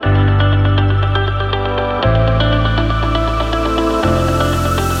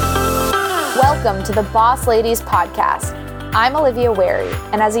Welcome to the Boss Ladies podcast. I'm Olivia Wary,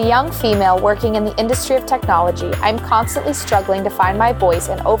 and as a young female working in the industry of technology, I'm constantly struggling to find my voice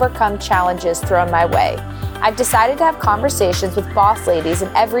and overcome challenges thrown my way. I've decided to have conversations with boss ladies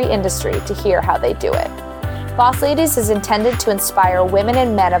in every industry to hear how they do it. Boss Ladies is intended to inspire women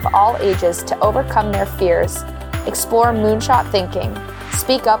and men of all ages to overcome their fears, explore moonshot thinking,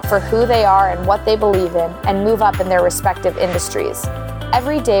 speak up for who they are and what they believe in, and move up in their respective industries.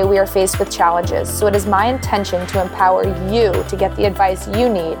 Every day we are faced with challenges, so it is my intention to empower you to get the advice you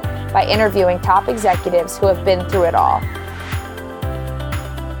need by interviewing top executives who have been through it all.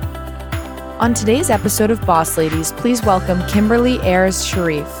 On today's episode of Boss Ladies, please welcome Kimberly Ayers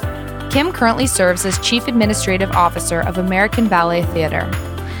Sharif. Kim currently serves as Chief Administrative Officer of American Ballet Theatre.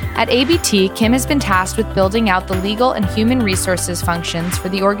 At ABT, Kim has been tasked with building out the legal and human resources functions for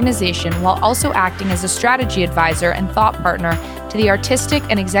the organization while also acting as a strategy advisor and thought partner to the artistic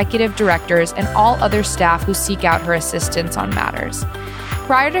and executive directors and all other staff who seek out her assistance on matters.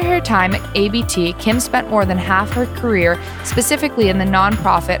 Prior to her time at ABT, Kim spent more than half her career specifically in the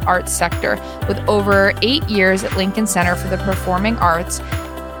nonprofit arts sector, with over 8 years at Lincoln Center for the Performing Arts,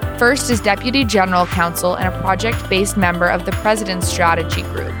 first as Deputy General Counsel and a project-based member of the President's Strategy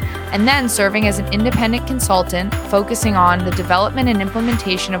Group, and then serving as an independent consultant focusing on the development and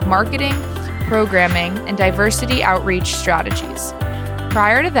implementation of marketing, programming, and diversity outreach strategies.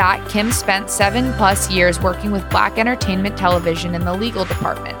 Prior to that, Kim spent 7+ years working with Black Entertainment Television in the legal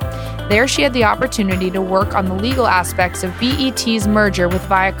department. There, she had the opportunity to work on the legal aspects of BET's merger with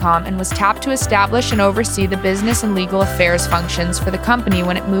Viacom and was tapped to establish and oversee the business and legal affairs functions for the company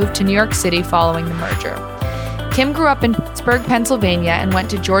when it moved to New York City following the merger. Kim grew up in Pittsburgh, Pennsylvania, and went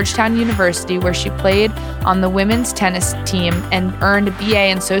to Georgetown University, where she played on the women's tennis team and earned a BA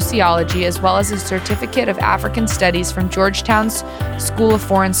in sociology as well as a certificate of African Studies from Georgetown's School of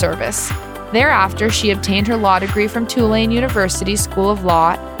Foreign Service. Thereafter, she obtained her law degree from Tulane University School of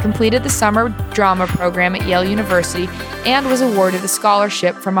Law, completed the summer drama program at Yale University, and was awarded a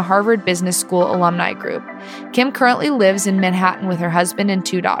scholarship from a Harvard Business School alumni group. Kim currently lives in Manhattan with her husband and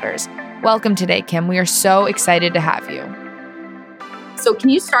 2 daughters. Welcome today, Kim. We are so excited to have you. So can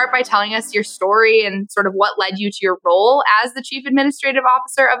you start by telling us your story and sort of what led you to your role as the Chief Administrative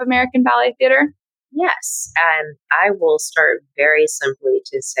Officer of American Ballet Theatre? Yes, and I will start very simply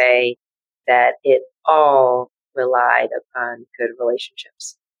to say that it all relied upon good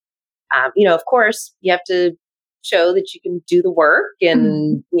relationships. Of course, you have to show that you can do the work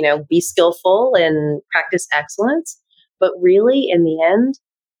and, be skillful and practice excellence. But really, in the end,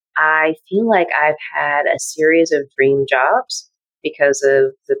 I feel like I've had a series of dream jobs because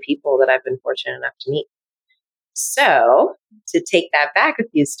of the people that I've been fortunate enough to meet. So, to take that back a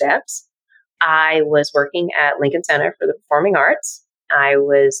few steps, I was working at Lincoln Center for the Performing Arts. I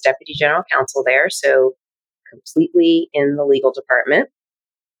was Deputy General Counsel there, so completely in the legal department.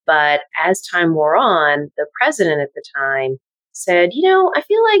 But as time wore on, the president at the time said, I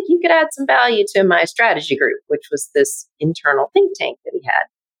feel like you could add some value to my strategy group, which was this internal think tank that he had.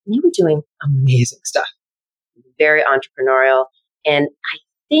 And they were doing amazing stuff, very entrepreneurial. And I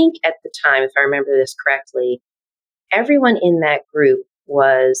think at the time, if I remember this correctly, everyone in that group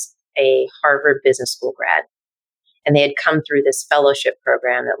was a Harvard Business School grad. And they had come through this fellowship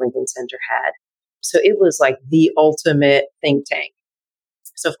program that Lincoln Center had. So it was like the ultimate think tank.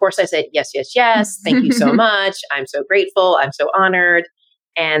 So of course I said, yes. Thank you so much. I'm so grateful. I'm so honored.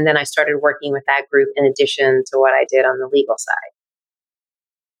 And then I started working with that group in addition to what I did on the legal side.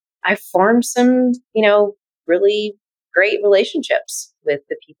 I formed some, really great relationships with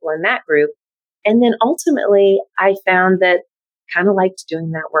the people in that group. And then ultimately I found that I kind of liked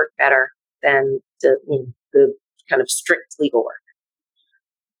doing that work better than the kind of strict legal work.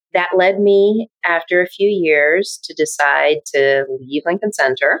 That led me, after a few years, to decide to leave Lincoln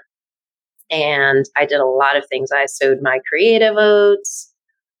Center. And I did a lot of things. I sowed my creative oats.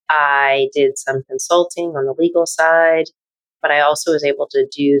 I did some consulting on the legal side, but I also was able to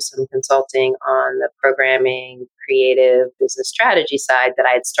do some consulting on the programming, creative, business strategy side that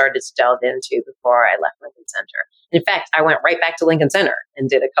I had started to delve into before I left Lincoln Center. In fact, I went right back to Lincoln Center and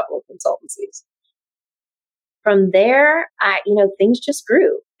did a couple of consultancies. From there, things just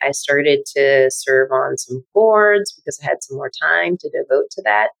grew. I started to serve on some boards because I had some more time to devote to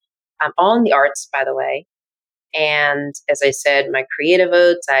that. I'm all in the arts, by the way. And as I said, my creative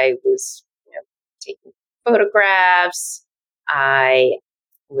oats, I was taking photographs. I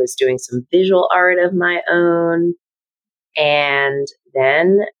was doing some visual art of my own. And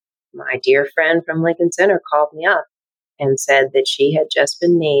then my dear friend from Lincoln Center called me up and said that she had just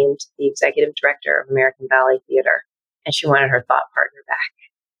been named the executive director of American Ballet Theatre, and she wanted her thought partner back.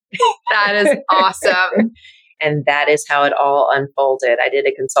 That is awesome. And that is how it all unfolded. I did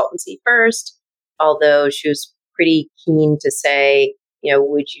a consultancy first, although she was pretty keen to say,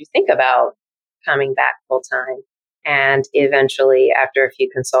 would you think about coming back full time? And eventually, after a few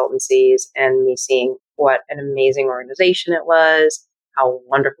consultancies and me seeing what an amazing organization it was, how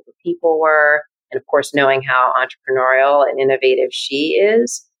wonderful the people were, and of course, knowing how entrepreneurial and innovative she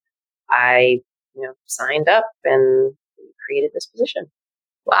is, I, signed up and created this position.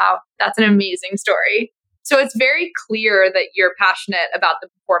 Wow, that's an amazing story. So it's very clear that you're passionate about the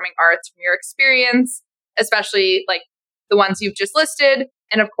performing arts from your experience, especially like the ones you've just listed,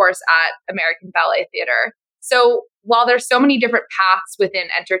 and of course at American Ballet Theater. So while there's so many different paths within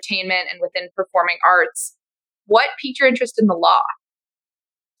entertainment and within performing arts, what piqued your interest in the law?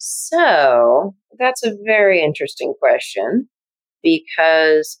 So that's a very interesting question,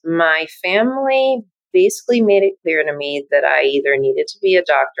 because my family basically made it clear to me that I either needed to be a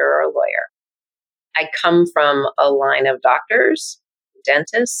doctor or a lawyer. I come from a line of doctors,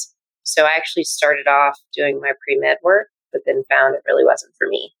 dentists, so I actually started off doing my pre-med work, but then found it really wasn't for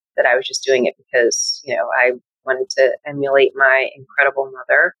me, that I was just doing it because, I wanted to emulate my incredible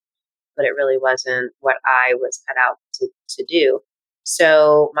mother, but it really wasn't what I was cut out to do.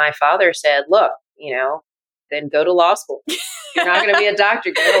 So my father said, look, then go to law school. You're not going to be a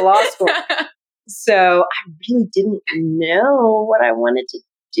doctor, go to law school. So I really didn't know what I wanted to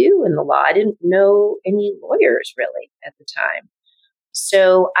do in the law. I didn't know any lawyers really at the time.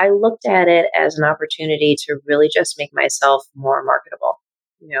 So I looked at it as an opportunity to really just make myself more marketable.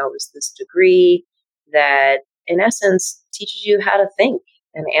 It was this degree that in essence teaches you how to think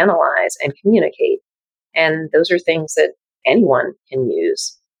and analyze and communicate. And those are things that anyone can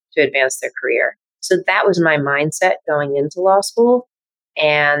use to advance their career. So that was my mindset going into law school.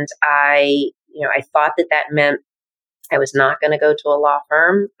 And I thought that meant I was not going to go to a law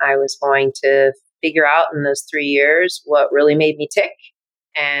firm. I was going to figure out in those 3 years what really made me tick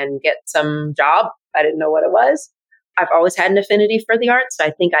and get some job. I didn't know what it was. I've always had an affinity for the arts. So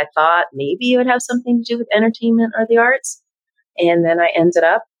I thought maybe it would have something to do with entertainment or the arts. And then I ended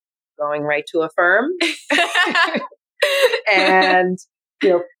up going right to a firm and,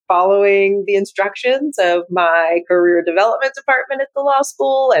 following the instructions of my career development department at the law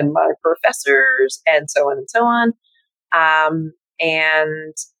school and my professors and so on and so on.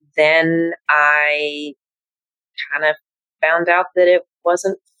 And then I kind of found out that it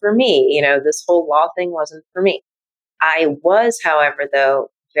wasn't for me. This whole law thing wasn't for me. I was, however, though,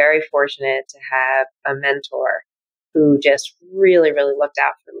 very fortunate to have a mentor who just really, really looked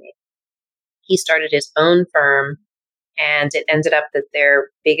out for me. He started his own firm, and it ended up that their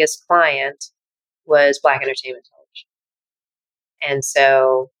biggest client was Black Entertainment Television. And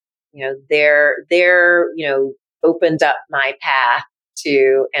so, they're opened up my path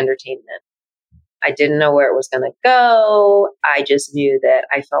to entertainment. I didn't know where it was going to go. I just knew that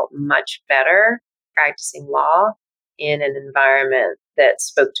I felt much better practicing law in an environment that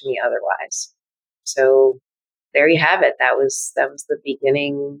spoke to me otherwise. So there you have it. That was the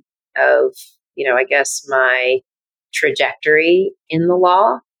beginning of, I guess my trajectory in the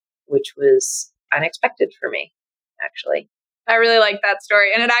law, which was unexpected for me, actually. I really like that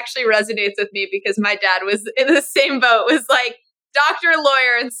story. And it actually resonates with me because my dad was in the same boat, was like, doctor,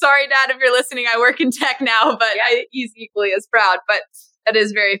 lawyer. And sorry, Dad, if you're listening, I work in tech now, but he's equally as proud. But that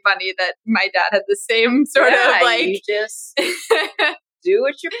is very funny that my dad had the same sort of like... You just do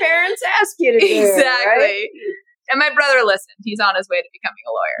what your parents ask you to do. Exactly. Right? And my brother listened. He's on his way to becoming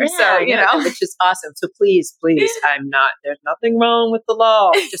a lawyer. So, which is awesome. So please, there's nothing wrong with the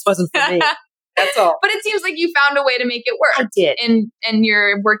law. It just wasn't for me. That's all. But it seems like you found a way to make it work. I did. And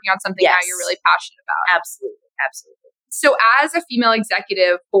you're working on something now you're really passionate about. Absolutely. Absolutely. So as a female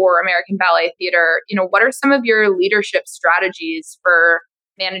executive for American Ballet Theater, what are some of your leadership strategies for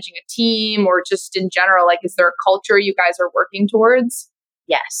managing a team or just in general? Like, is there a culture you guys are working towards?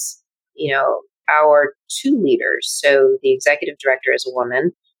 Yes. Our two leaders. So the executive director is a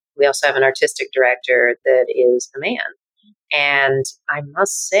woman. We also have an artistic director that is a man. And I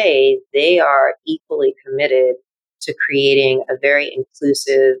must say they are equally committed to creating a very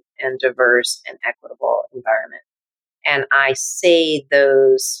inclusive and diverse and equitable environment. And I say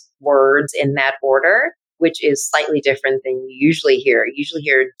those words in that order, which is slightly different than you usually hear. You usually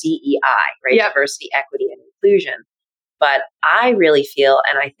hear DEI, right? Yep. Diversity, equity, and inclusion. But I really feel,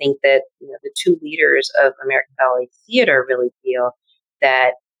 and I think that the two leaders of American Ballet Theater really feel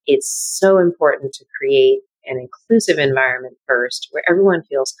that it's so important to create an inclusive environment first, where everyone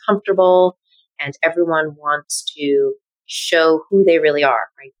feels comfortable and everyone wants to show who they really are,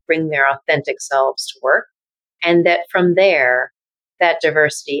 right? Bring their authentic selves to work. And that from there, that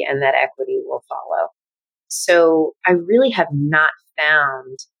diversity and that equity will follow. So I really have not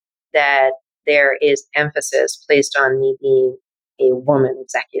found that there is emphasis placed on me being a woman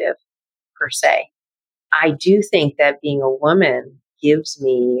executive per se. I do think that being a woman gives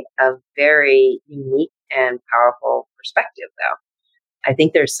me a very unique and powerful perspective, though. I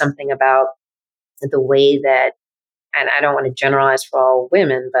think there's something about the way that, and I don't want to generalize for all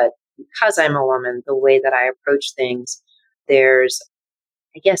women, but because I'm a woman, the way that I approach things, there's,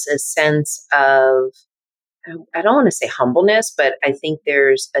 I guess, a sense of, I don't want to say humbleness, but I think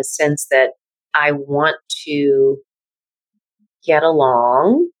there's a sense that I want to get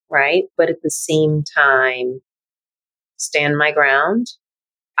along, right? But at the same time, stand my ground.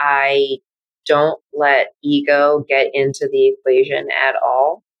 I don't let ego get into the equation at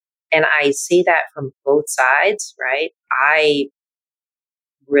all. And I see that from both sides, right? I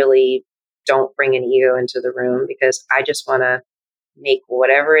really don't bring an ego into the room because I just want to make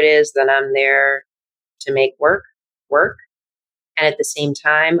whatever it is that I'm there to make work. And at the same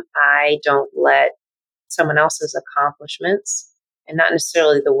time, I don't let someone else's accomplishments, and not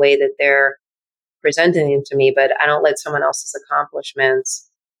necessarily the way that they're presenting them to me, but I don't let someone else's accomplishments,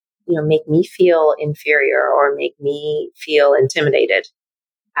 make me feel inferior or make me feel intimidated.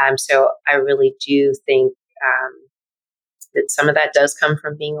 So I really do think that some of that does come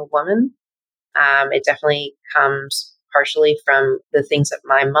from being a woman. It definitely comes partially from the things that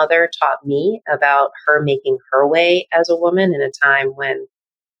my mother taught me about her making her way as a woman in a time when,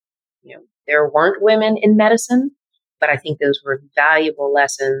 there weren't women in medicine. But I think those were valuable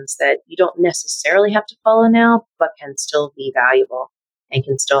lessons that you don't necessarily have to follow now, but can still be valuable and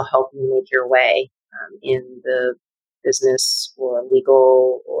can still help you make your way in the business or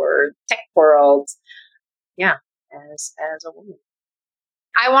legal or tech world. Yeah, as a woman.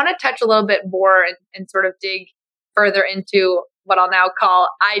 I want to touch a little bit more and sort of dig further into what I'll now call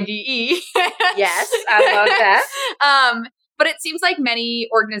IDE. Yes, I love that. But it seems like many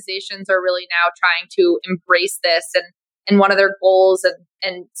organizations are really now trying to embrace this. And one of their goals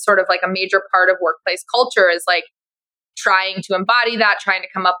and sort of like a major part of workplace culture is like trying to embody that, trying to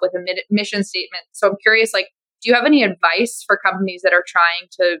come up with a mission statement. So I'm curious, like, do you have any advice for companies that are trying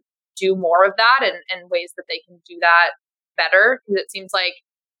to do more of that and ways that they can do that better? Because it seems like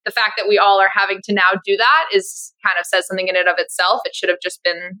the fact that we all are having to now do that is kind of says something in and of itself. It should have just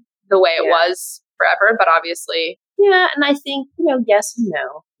been the way it was forever, but obviously. Yeah, and I think, yes and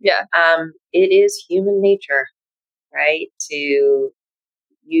no. Yeah. It is human nature, right? To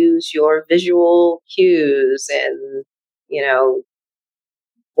use your visual cues and,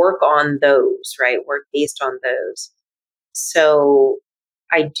 work on those, right? Work based on those. So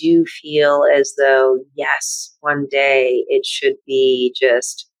I do feel as though, yes, one day it should be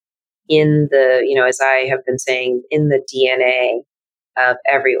just in the, as I have been saying, in the DNA of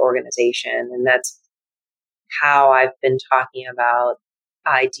every organization. And that's how I've been talking about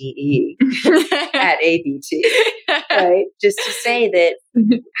IDE at ABT, right? Just to say that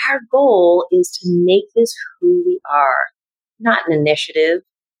our goal is to make this who we are, not an initiative,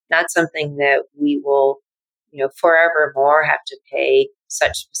 not something that we will, forevermore have to pay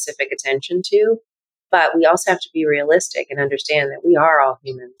such specific attention to. But we also have to be realistic and understand that we are all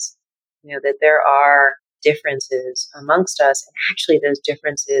humans, that there are differences amongst us. And actually, those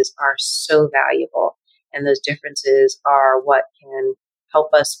differences are so valuable. And those differences are what can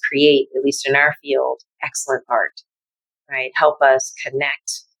help us create, at least in our field, excellent art, right? Help us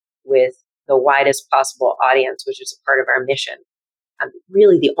connect with the widest possible audience, which is a part of our mission.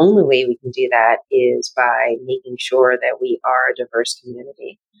 Really, the only way we can do that is by making sure that we are a diverse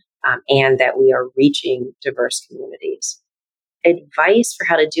community and that we are reaching diverse communities. Advice for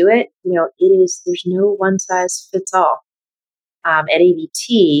how to do it, there's no one size fits all. At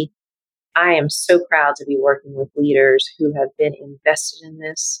ABT, I am so proud to be working with leaders who have been invested in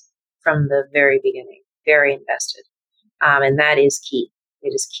this from the very beginning, very invested. And that is key.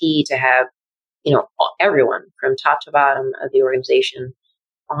 It is key to have, everyone from top to bottom of the organization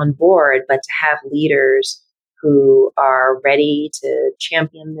on board, but to have leaders who are ready to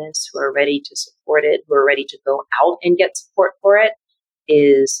champion this, who are ready to support it, who are ready to go out and get support for it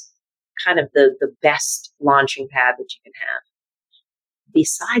is kind of the best launching pad that you can have.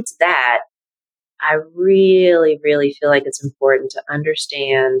 Besides that, I really, really feel like it's important to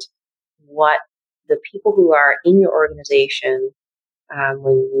understand what the people who are in your organization,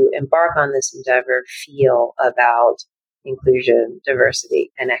 when you embark on this endeavor, feel about inclusion,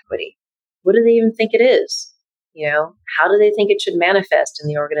 diversity, and equity. What do they even think it is? How do they think it should manifest in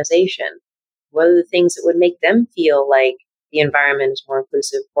the organization? What are the things that would make them feel like the environment is more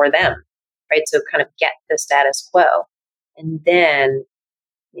inclusive for them, right? So kind of get the status quo and then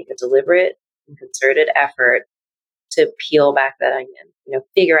make a deliberate and concerted effort to peel back that onion,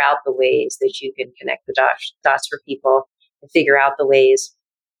 figure out the ways that you can connect the dots for people, and figure out the ways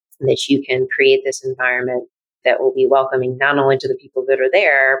that you can create this environment that will be welcoming not only to the people that are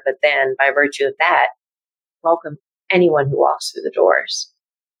there, but then by virtue of that, welcome anyone who walks through the doors.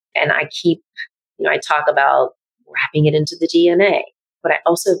 And I talk about wrapping it into the DNA, but I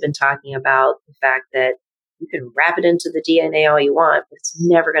also have been talking about the fact that you can wrap it into the DNA all you want, but it's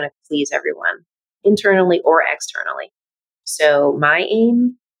never going to please everyone, internally or externally. So my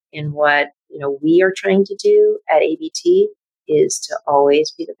aim in what, we are trying to do at ABT is to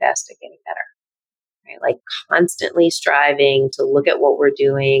always be the best at getting better, right? Like constantly striving to look at what we're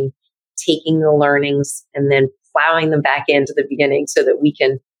doing, taking the learnings and then plowing them back into the beginning so that we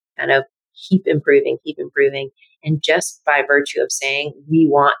can kind of keep improving. And just by virtue of saying we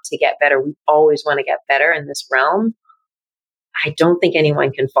want to get better, we always want to get better in this realm, I don't think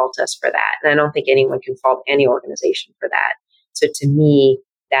anyone can fault us for that. And I don't think anyone can fault any organization for that. So to me,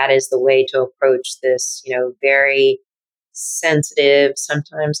 that is the way to approach this, very sensitive,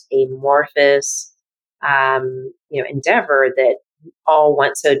 sometimes amorphous, endeavor that we all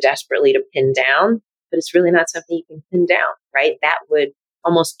want so desperately to pin down, but it's really not something you can pin down, right? That would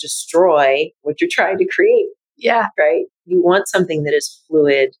almost destroy what you're trying to create. Yeah. Right? You want something that is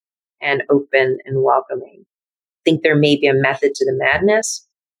fluid and open and welcoming. I think there may be a method to the madness,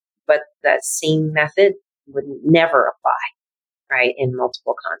 but that same method would never apply, right, in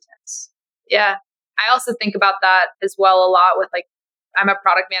multiple contexts. Yeah. I also think about that as well a lot with I'm a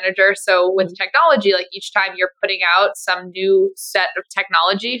product manager. So with technology, each time you're putting out some new set of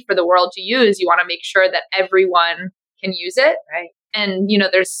technology for the world to use, you want to make sure that everyone can use it. Right. And,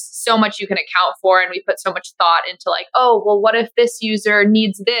 there's so much you can account for. And we put so much thought into what if this user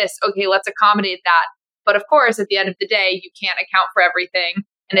needs this? Okay, let's accommodate that. But of course, at the end of the day, you can't account for everything.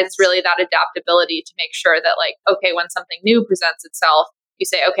 And it's really that adaptability to make sure that when something new presents itself, you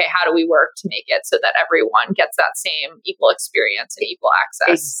say, okay, how do we work to make it so that everyone gets that same equal experience and equal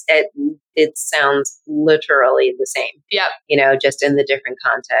access? It sounds literally the same. Yep. Just in the different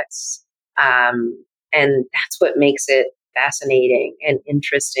contexts. And that's what makes it fascinating and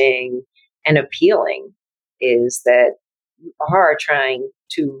interesting and appealing, is that you are trying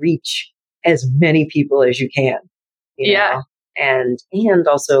to reach as many people as you can. Yeah. And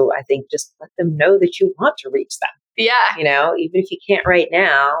also, I think just let them know that you want to reach them. Yeah. Even if you can't right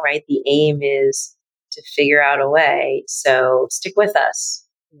now, right? The aim is to figure out a way. So stick with us,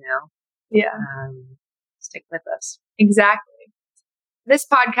 Yeah. Stick with us. Exactly. This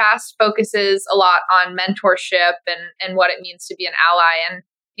podcast focuses a lot on mentorship and what it means to be an ally. And,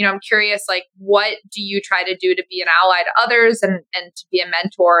 I'm curious, what do you try to do to be an ally to others and to be a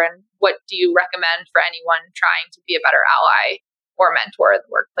mentor? And what do you recommend for anyone trying to be a better ally or mentor in the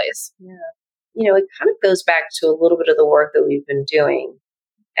workplace? Yeah. It kind of goes back to a little bit of the work that we've been doing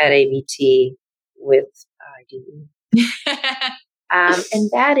at ABT with IDE. And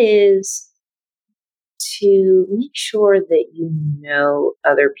that is to make sure that you know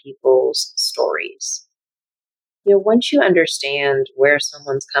other people's stories. Once you understand where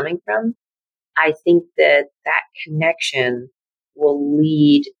someone's coming from, I think that connection will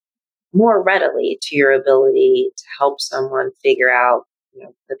lead more readily to your ability to help someone figure out,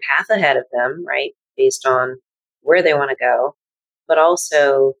 the path ahead of them, right, based on where they want to go, but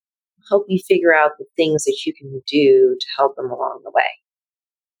also help you figure out the things that you can do to help them along the way.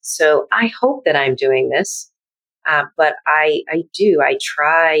 So I hope that I'm doing this, but I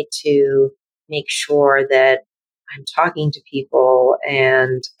try to make sure that I'm talking to people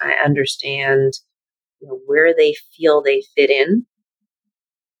and I understand where they feel they fit in.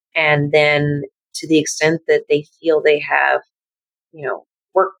 And then to the extent that they feel they have,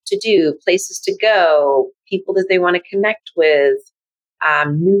 work to do, places to go, people that they want to connect with,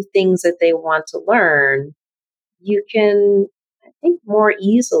 new things that they want to learn, you can, I think, more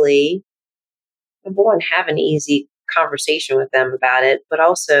easily, number one, have an easy conversation with them about it, but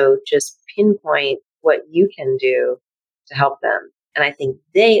also just pinpoint what you can do to help them. And I think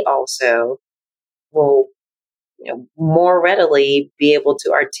they also will, more readily be able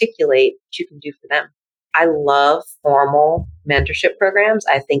to articulate what you can do for them. I love formal mentorship programs.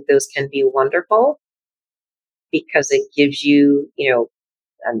 I think those can be wonderful because it gives you,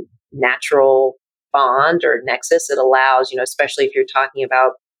 a natural bond or nexus. It allows, especially if you're talking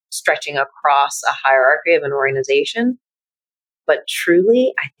about stretching across a hierarchy of an organization. But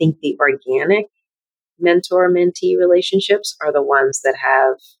truly, I think the organic mentor-mentee relationships are the ones that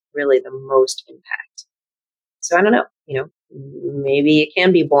have really the most impact. So I don't know, maybe it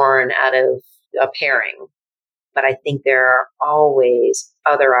can be born out of a pairing, But I think there are always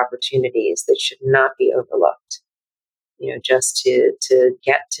other opportunities that should not be overlooked, just to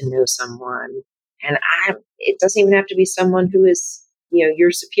get to know someone. And it doesn't even have to be someone who is,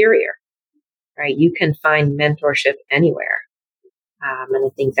 your superior, right? You can find mentorship anywhere. And I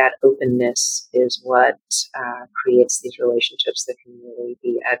think that openness is what creates these relationships that can really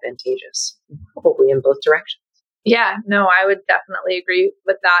be advantageous, probably in both directions. Yeah, no, I would definitely agree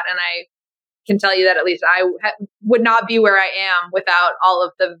with that. And I can tell you that at least I would not be where I am without all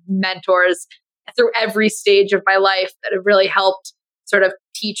of the mentors through every stage of my life that have really helped sort of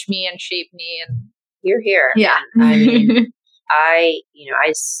teach me and shape me. And you're here. Yeah. And I mean,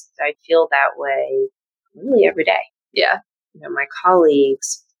 I feel that way really every day. Yeah. My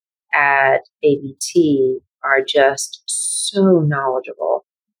colleagues at ABT are just so knowledgeable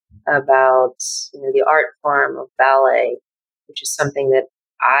about, the art form of ballet, which is something that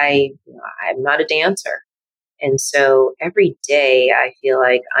I'm not a dancer. And so every day I feel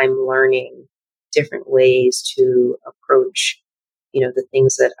like I'm learning different ways to approach, the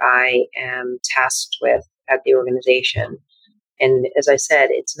things that I am tasked with at the organization. And as I said,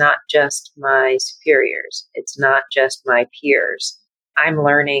 it's not just my superiors. It's not just my peers. I'm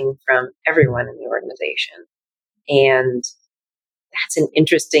learning from everyone in the organization. And that's an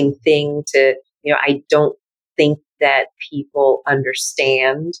interesting thing to, I don't think that people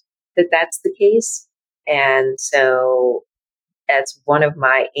understand that that's the case. And so that's one of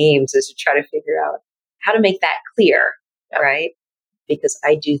my aims, is to try to figure out how to make that clear, right? Because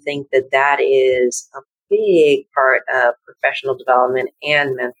I do think that that is a big part of professional development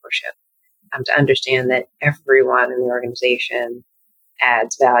and mentorship, to understand that everyone in the organization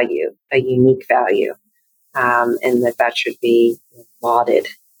adds value, a unique value, and that should be lauded,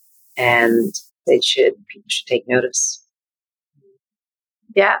 and people should take notice.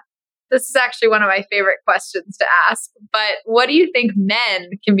 Yeah. This is actually one of my favorite questions to ask, but what do you think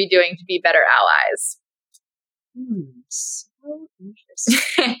men can be doing to be better allies? So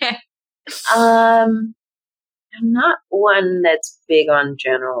interesting. I'm not one that's big on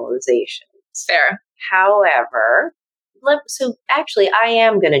generalizations. Fair. However, so actually I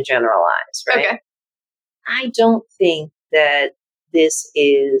am going to generalize, right? Okay. I don't think that this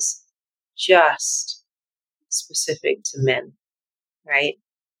is just specific to men, right?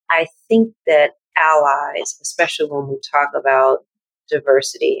 I think that allies, especially when we talk about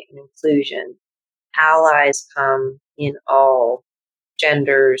diversity and inclusion, allies come in all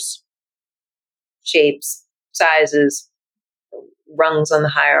genders, shapes, sizes, rungs on the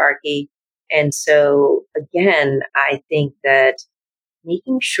hierarchy. And so, again, I think that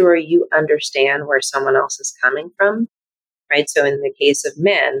making sure you understand where someone else is coming from, right? So in the case of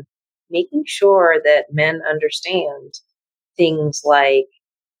men, making sure that men understand things like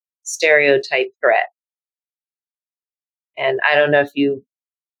stereotype threat. And I don't know if you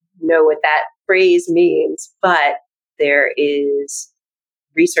know what that phrase means, but there is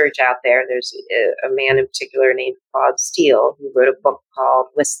research out there. There's a man in particular named Claude Steele who wrote a book called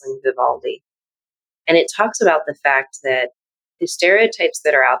Whistling Vivaldi. And it talks about the fact that the stereotypes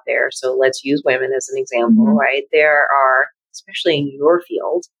that are out there, so let's use women as an example, right? There are, especially in your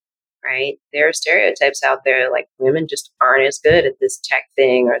field, right? There are stereotypes out there like women just aren't as good at this tech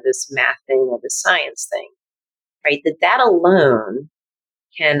thing or this math thing or this science thing, right? That alone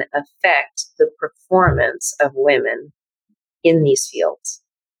can affect the performance of women in these fields,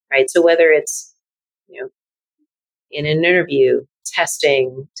 right? So whether it's, in an interview,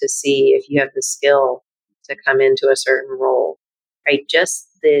 testing to see if you have the skill to come into a certain role, right? Just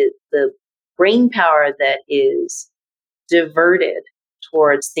the brain power that is diverted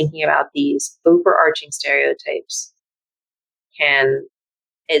towards thinking about these overarching stereotypes can,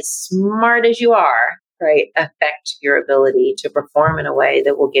 as smart as you are, right, affect your ability to perform in a way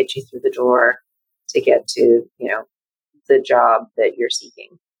that will get you through the door to get to, the job that you're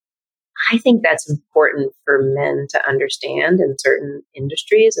seeking. I think that's important for men to understand in certain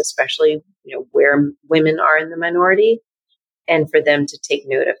industries, especially, where women are in the minority, and for them to take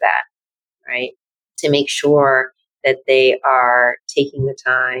note of that, right? To make sure that they are taking the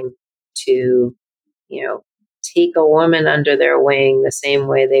time to, take a woman under their wing the same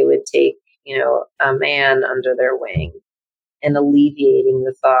way they would take, a man under their wing, and alleviating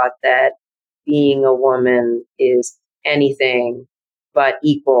the thought that being a woman is anything but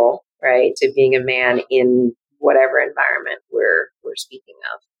equal, right, to being a man in whatever environment we're speaking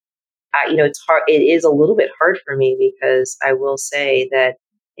of. It's hard. It is a little bit hard for me because I will say that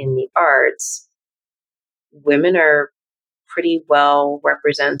in the arts, women are pretty well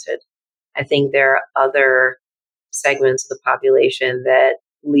represented. I think there are other segments of the population that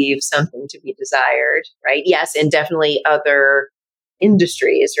leave something to be desired, right? Yes, and definitely other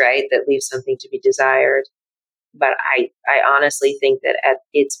industries, right, that leave something to be desired. But I honestly think that at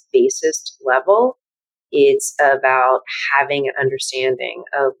its basest level, it's about having an understanding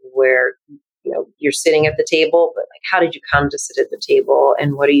of where, you're sitting at the table, but like, how did you come to sit at the table,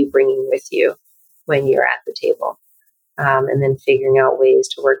 and what are you bringing with you when you're at the table? And then figuring out ways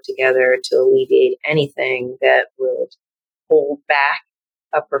to work together to alleviate anything that would hold back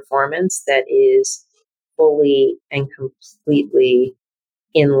a performance that is fully and completely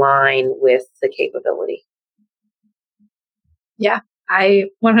in line with the capability. Yeah, I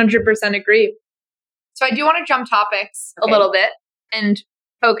 100% agree. So I do want to jump topics a little bit and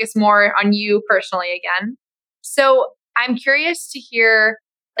focus more on you personally again. So I'm curious to hear,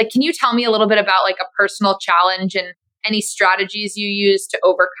 can you tell me a little bit about a personal challenge and any strategies you use to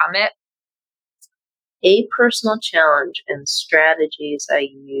overcome it? A personal challenge and strategies I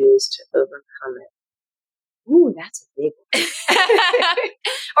use to overcome it. Ooh, that's a big one.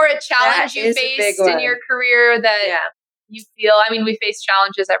 Or a challenge you faced in your career that you feel, we face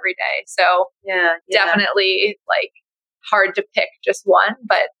challenges every day. So definitely hard to pick just one,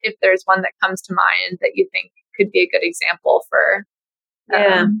 but if there's one that comes to mind that you think could be a good example for.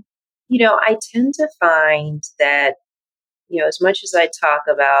 I tend to find that, as much as I talk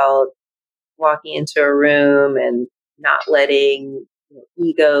about walking into a room and not letting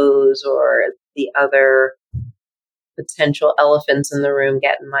egos or the other potential elephants in the room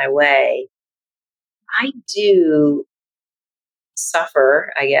get in my way, I do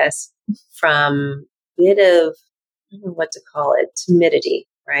suffer, I guess, from a bit of, I don't know what to call it, timidity,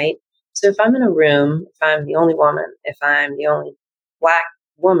 right? So if I'm in a room, if I'm the only woman, if I'm the only Black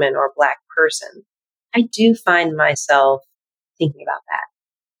woman or Black person, I do find myself thinking about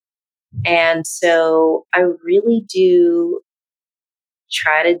that. And so I really do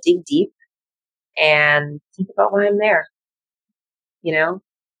try to dig deep and think about why I'm there.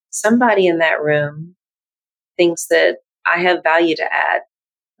 Somebody in that room thinks that I have value to add,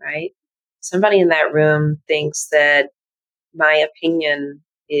 right? Somebody in that room thinks that my opinion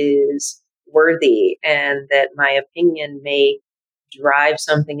is worthy and that my opinion may drive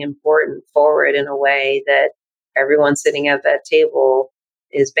something important forward in a way that everyone sitting at that table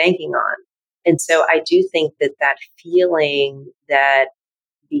is banking on. And so I do think that feeling that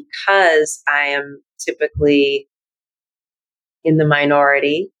because I am typically in the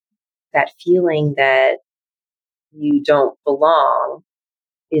minority, that feeling that you don't belong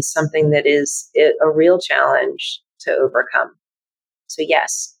is something that is a real challenge to overcome. So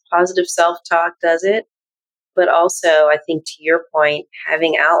yes, positive self-talk does it, but also I think to your point,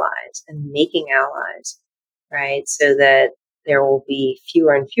 having allies and making allies, right? So that there will be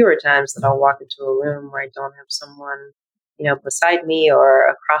fewer and fewer times that I'll walk into a room where I don't have someone, beside me or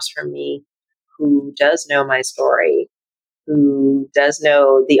across from me who does know my story, who does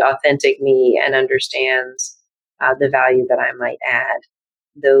know the authentic me and understands the value that I might add.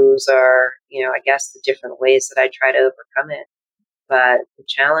 Those are, I guess, the different ways that I try to overcome it. But the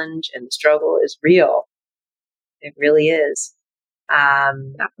challenge and the struggle is real. It really is.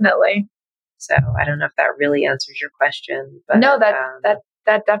 Definitely. So I don't know if that really answers your question. But no,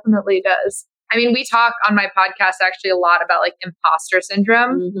 that definitely does. We talk on my podcast actually a lot about imposter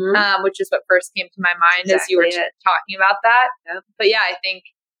syndrome, which is what first came to my mind as you were talking about that. Yep. But yeah, I think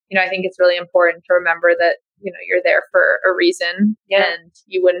it's really important to remember that, you're there for a reason and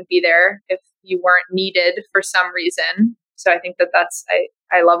you wouldn't be there if you weren't needed for some reason. So I think that's,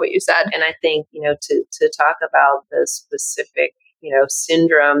 I love what you said. And I think, to talk about the specific,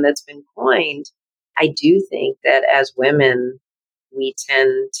 syndrome that's been coined, I do think that as women, we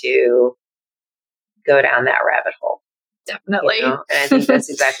tend to go down that rabbit hole. Definitely. And I think that's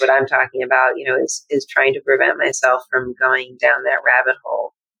exactly what I'm talking about, is trying to prevent myself from going down that rabbit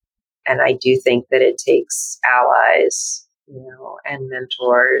hole. And I do think that it takes allies, and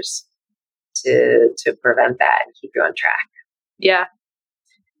mentors to prevent that and keep you on track. Yeah.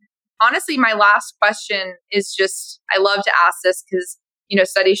 Honestly, my last question is just, I love to ask this because,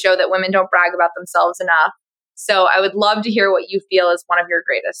 studies show that women don't brag about themselves enough. So I would love to hear what you feel is one of your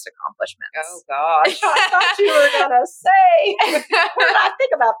greatest accomplishments. Oh, gosh. I thought you were going to say. What did I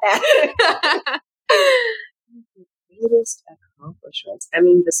think about that? Greatest accomplishments.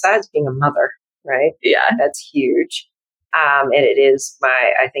 Besides being a mother, right? Yeah. That's huge. And it is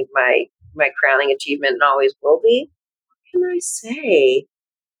I think my crowning achievement and always will be. What can I say?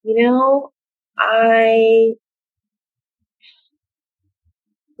 I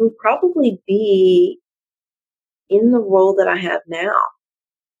will probably be in the role that I have now.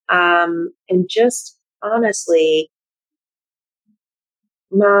 And just honestly,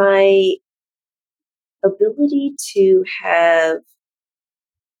 my ability to have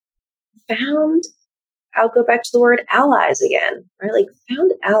found, I'll go back to the word allies again, right? Like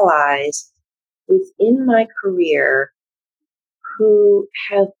found allies within my career who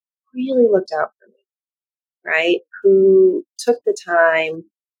have really looked out for me, right? Who took the time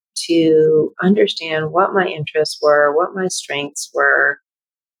to understand what my interests were, what my strengths were,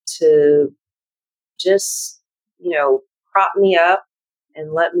 to just, prop me up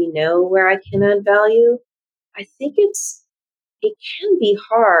and let me know where I can add value. I think it can be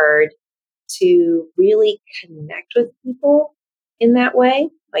hard to really connect with people in that way,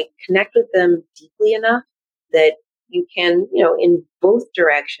 like connect with them deeply enough that you can, in both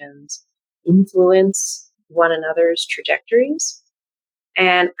directions, influence one another's trajectories.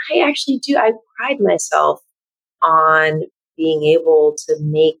 And I pride myself on being able to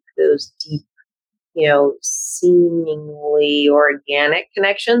make those deep, seemingly organic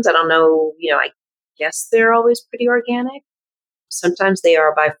connections. I don't know, I guess they're always pretty organic. Sometimes they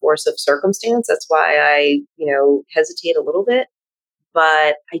are by force of circumstance. That's why I, hesitate a little bit.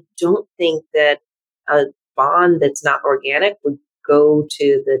 But I don't think that a bond that's not organic would go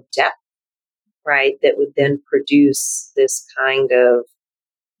to the depth, right, that would then produce this kind of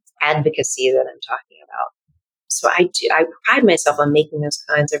advocacy that I'm talking about. So I pride myself on making those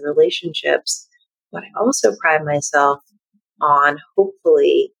kinds of relationships, but I also pride myself on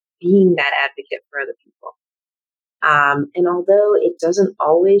hopefully being that advocate for other people. And although it doesn't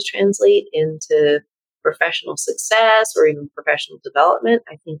always translate into professional success or even professional development,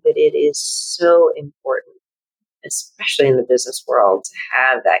 I think that it is so important, especially in the business world, to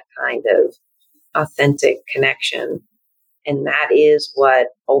have that kind of authentic connection. And that is what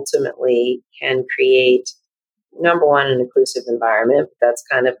ultimately can create, number one, an inclusive environment. That's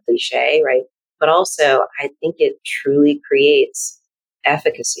kind of cliche, right? But also, I think it truly creates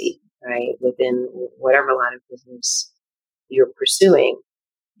efficacy, right? Within whatever line of business you're pursuing,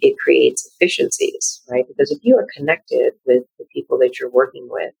 it creates efficiencies, right? Because if you are connected with the people that you're working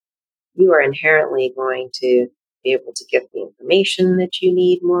with, you are inherently going to be able to get the information that you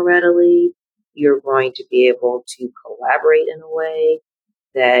need more readily. You're going to be able to collaborate in a way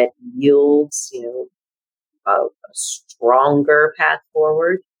that yields, a stronger path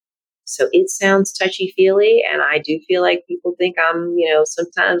forward. So it sounds touchy-feely, and I do feel like people think I'm,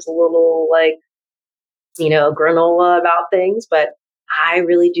 sometimes a little like, granola about things, but I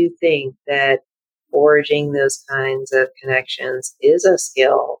really do think that forging those kinds of connections is a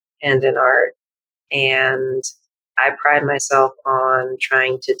skill and an art. And I pride myself on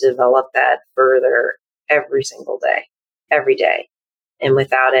trying to develop that further every single day, every day. And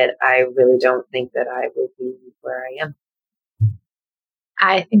without it, I really don't think that I would be where I am.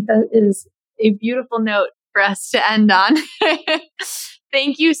 I think that is a beautiful note for us to end on.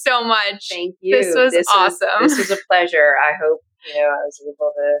 Thank you so much. Thank you. This was awesome. This was a pleasure. I hope, I was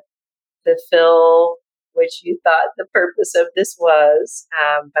able to fulfill what you thought the purpose of this was.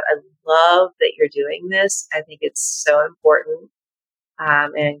 But I love that you're doing this. I think it's so important.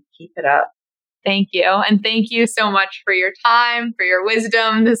 And keep it up. Thank you. And thank you so much for your time, for your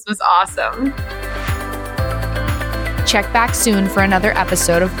wisdom. This was awesome. Check back soon for another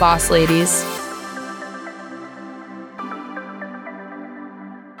episode of Boss Ladies.